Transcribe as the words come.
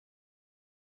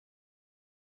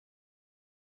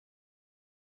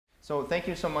So thank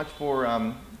you so much for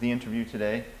the interview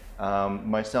today.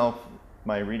 Myself,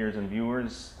 my readers and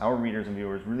viewers, our readers and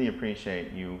viewers really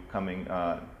appreciate you coming,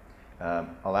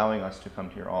 allowing us to come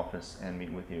to your office and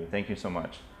meet with you. Thank you so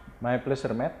much. My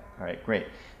pleasure, Matt. All right, great.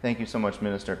 Thank you so much,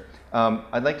 Minister.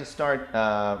 I'd like to start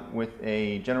with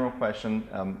a general question.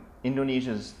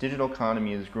 Indonesia's digital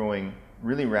economy is growing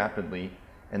really rapidly,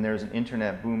 and there's an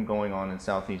internet boom going on in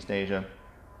Southeast Asia.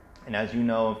 And as you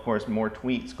know, of course, more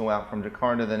tweets go out from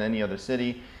Jakarta than any other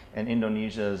city, and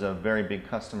Indonesia is a very big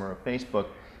customer of Facebook.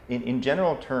 In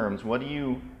general terms, what do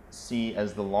you see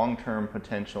as the long-term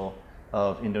potential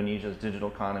of Indonesia's digital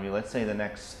economy, let's say the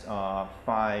next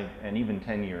 5 and even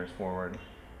 10 years forward?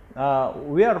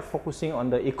 We are focusing on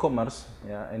the e-commerce,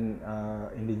 in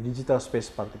the digital space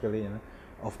particularly.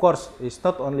 Of course, it's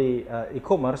not only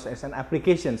e-commerce as an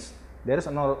applications. There is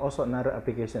also another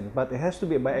application, but it has to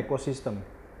be by ecosystem.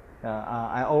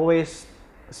 I always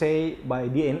say by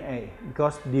DNA,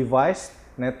 because device,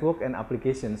 network, and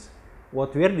applications.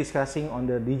 What we are discussing on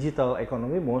the digital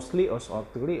economy mostly also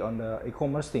actually on the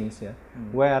e-commerce things,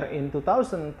 where in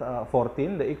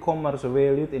 2014 the e-commerce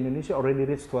valued Indonesia already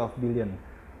reached 12 billion.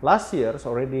 Last year it's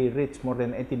already reached more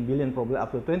than 18 billion, probably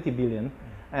up to 20 billion.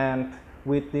 And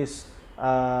with this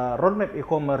roadmap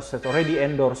e-commerce that's already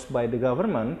endorsed by the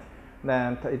government,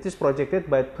 and it is projected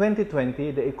by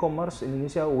 2020 the e-commerce in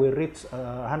Indonesia will reach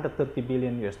 130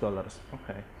 billion US dollars.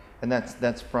 Okay, and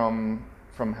that's from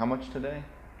how much today?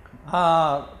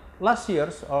 Last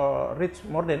year's reached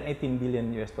more than 18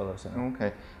 billion US dollars.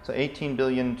 Okay, so 18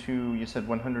 billion to, you said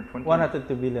 120?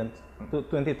 102 billion to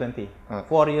 2020,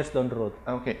 4 years down the road.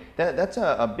 Okay, that's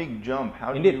a big jump.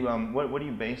 How do you, what do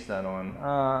you base that on?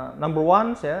 Number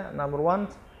one,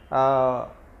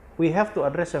 we have to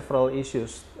address several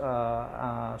issues.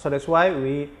 So that's why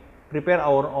we prepare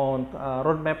our own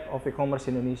roadmap of e-commerce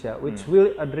in Indonesia, which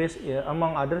will address,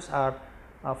 among others, are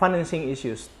financing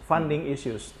issues, funding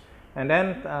issues, and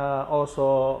then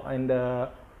also in the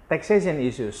taxation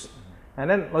issues, and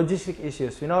then logistic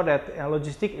issues. You know that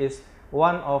logistic is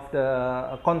one of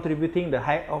the contributing the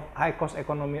high cost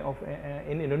economy of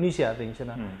in Indonesia.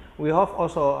 We have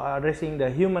also addressing the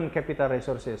human capital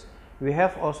resources. We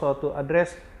have also to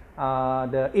address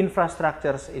the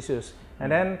infrastructures issues,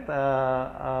 and then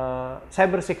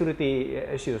cyber security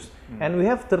issues, and we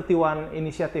have 31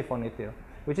 initiative on it here,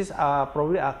 which is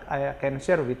probably I can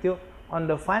share with you on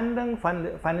the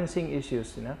financing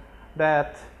issues.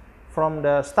 That from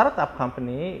the startup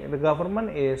company, the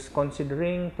government is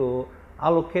considering to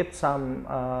allocate some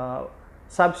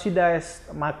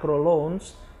subsidized micro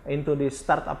loans into the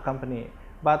startup company,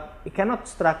 but it cannot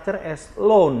structure as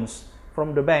loans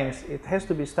from the banks. It has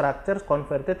to be structured,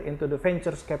 converted into the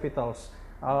ventures capitals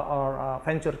or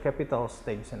venture capitals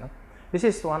things. This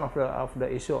is one of the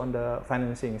issue on the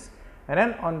financings. And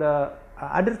then on the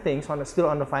other things, still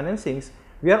on the financings,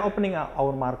 we are opening up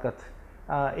our market.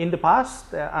 In the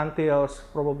past, until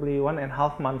probably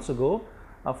 1.5 months ago,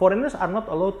 foreigners are not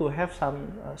allowed to have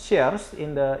some shares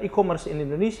in the e-commerce in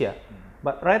Indonesia.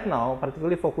 But right now,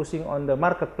 particularly focusing on the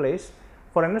marketplace,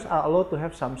 foreigners are allowed to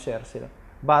have some shares.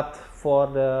 But for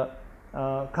the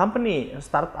company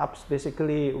startups,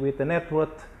 basically with a net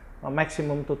worth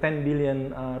maximum to 10 billion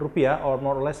rupiah, or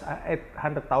more or less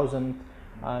 800,000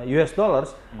 US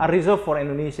dollars, are reserved for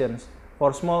Indonesians,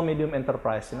 for small medium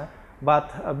enterprise.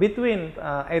 But between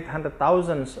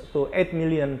 800,000 to 8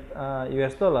 million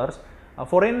US dollars,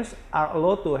 foreigners are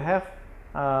allowed to have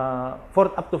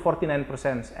up to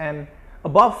 49%, and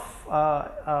above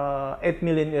 8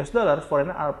 million US dollars,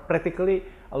 foreigners are practically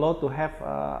allowed to have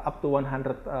up to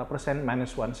 100%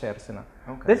 minus one shares.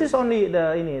 Okay. This is only we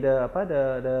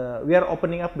are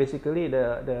opening up basically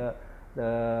the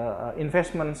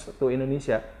investments to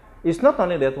Indonesia. It's not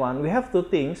only that one. We have two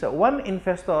things. One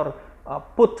investor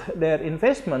put their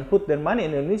investment, put their money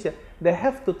in Indonesia. They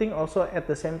have to think also at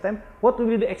the same time what will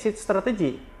be the exit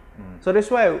strategy. So that's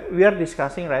why we are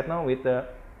discussing right now with the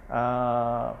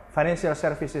Financial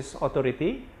Services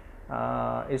Authority.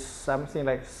 Is something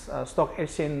like stock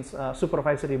exchange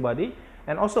supervisory body,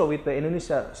 and also with the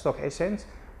Indonesia Stock Exchange,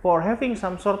 for having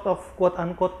some sort of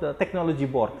quote-unquote technology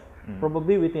board.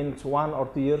 Probably within 1 or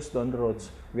 2 years down the road,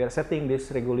 we are setting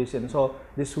this regulation. So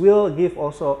this will give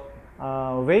also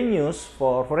venues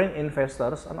for foreign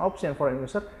investors, an option for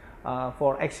investors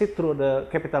for exit through the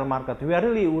capital market. We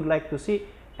really would like to see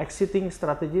exiting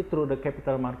strategy through the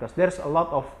capital markets. There's a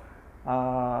lot of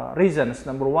reasons.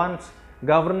 Number one,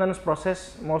 governance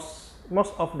process. Most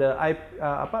of the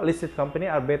listed company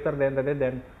are better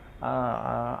than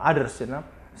others.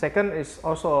 Second is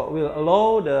also will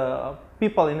allow the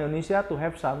people in Indonesia to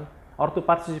have some or to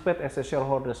participate as a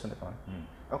shareholders.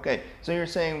 Okay, so you're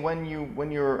saying when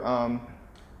you're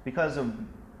because of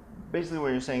basically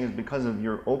what you're saying is because of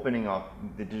your opening up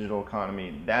the digital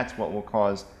economy, that's what will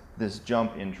cause this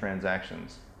jump in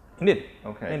transactions. Indeed.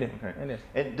 Okay. Indeed. Okay. Indeed.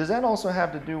 And does that also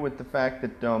have to do with the fact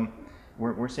that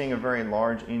we're seeing a very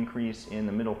large increase in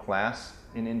the middle class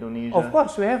in Indonesia? Of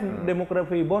course, we have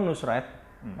demography bonus, right?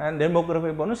 And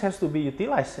demography bonus has to be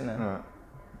utilized. And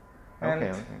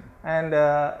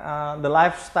the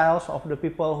lifestyles of the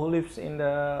people who lives in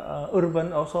the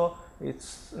urban also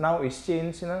it's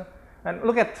changed. And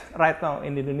look at right now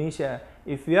in Indonesia,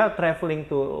 if you are traveling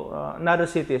to another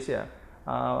cities,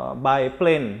 by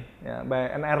plane, by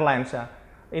an airlines,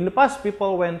 in the past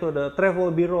people went to the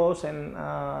travel bureaus and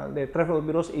the travel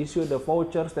bureaus issue the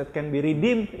vouchers that can be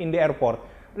redeemed in the airport.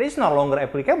 It is no longer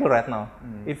applicable right now.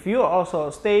 If you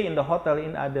also stay in the hotel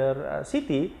in other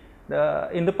city,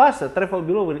 in the past the travel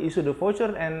bureau will issue the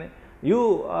voucher and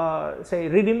you say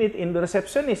redeem it in the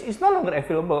receptionist. It's no longer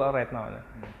available right now.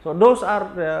 So those are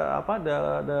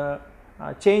the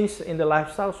change in the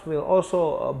lifestyles will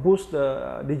also boost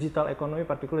the digital economy,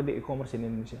 particularly the e-commerce in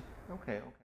Indonesia. Okay.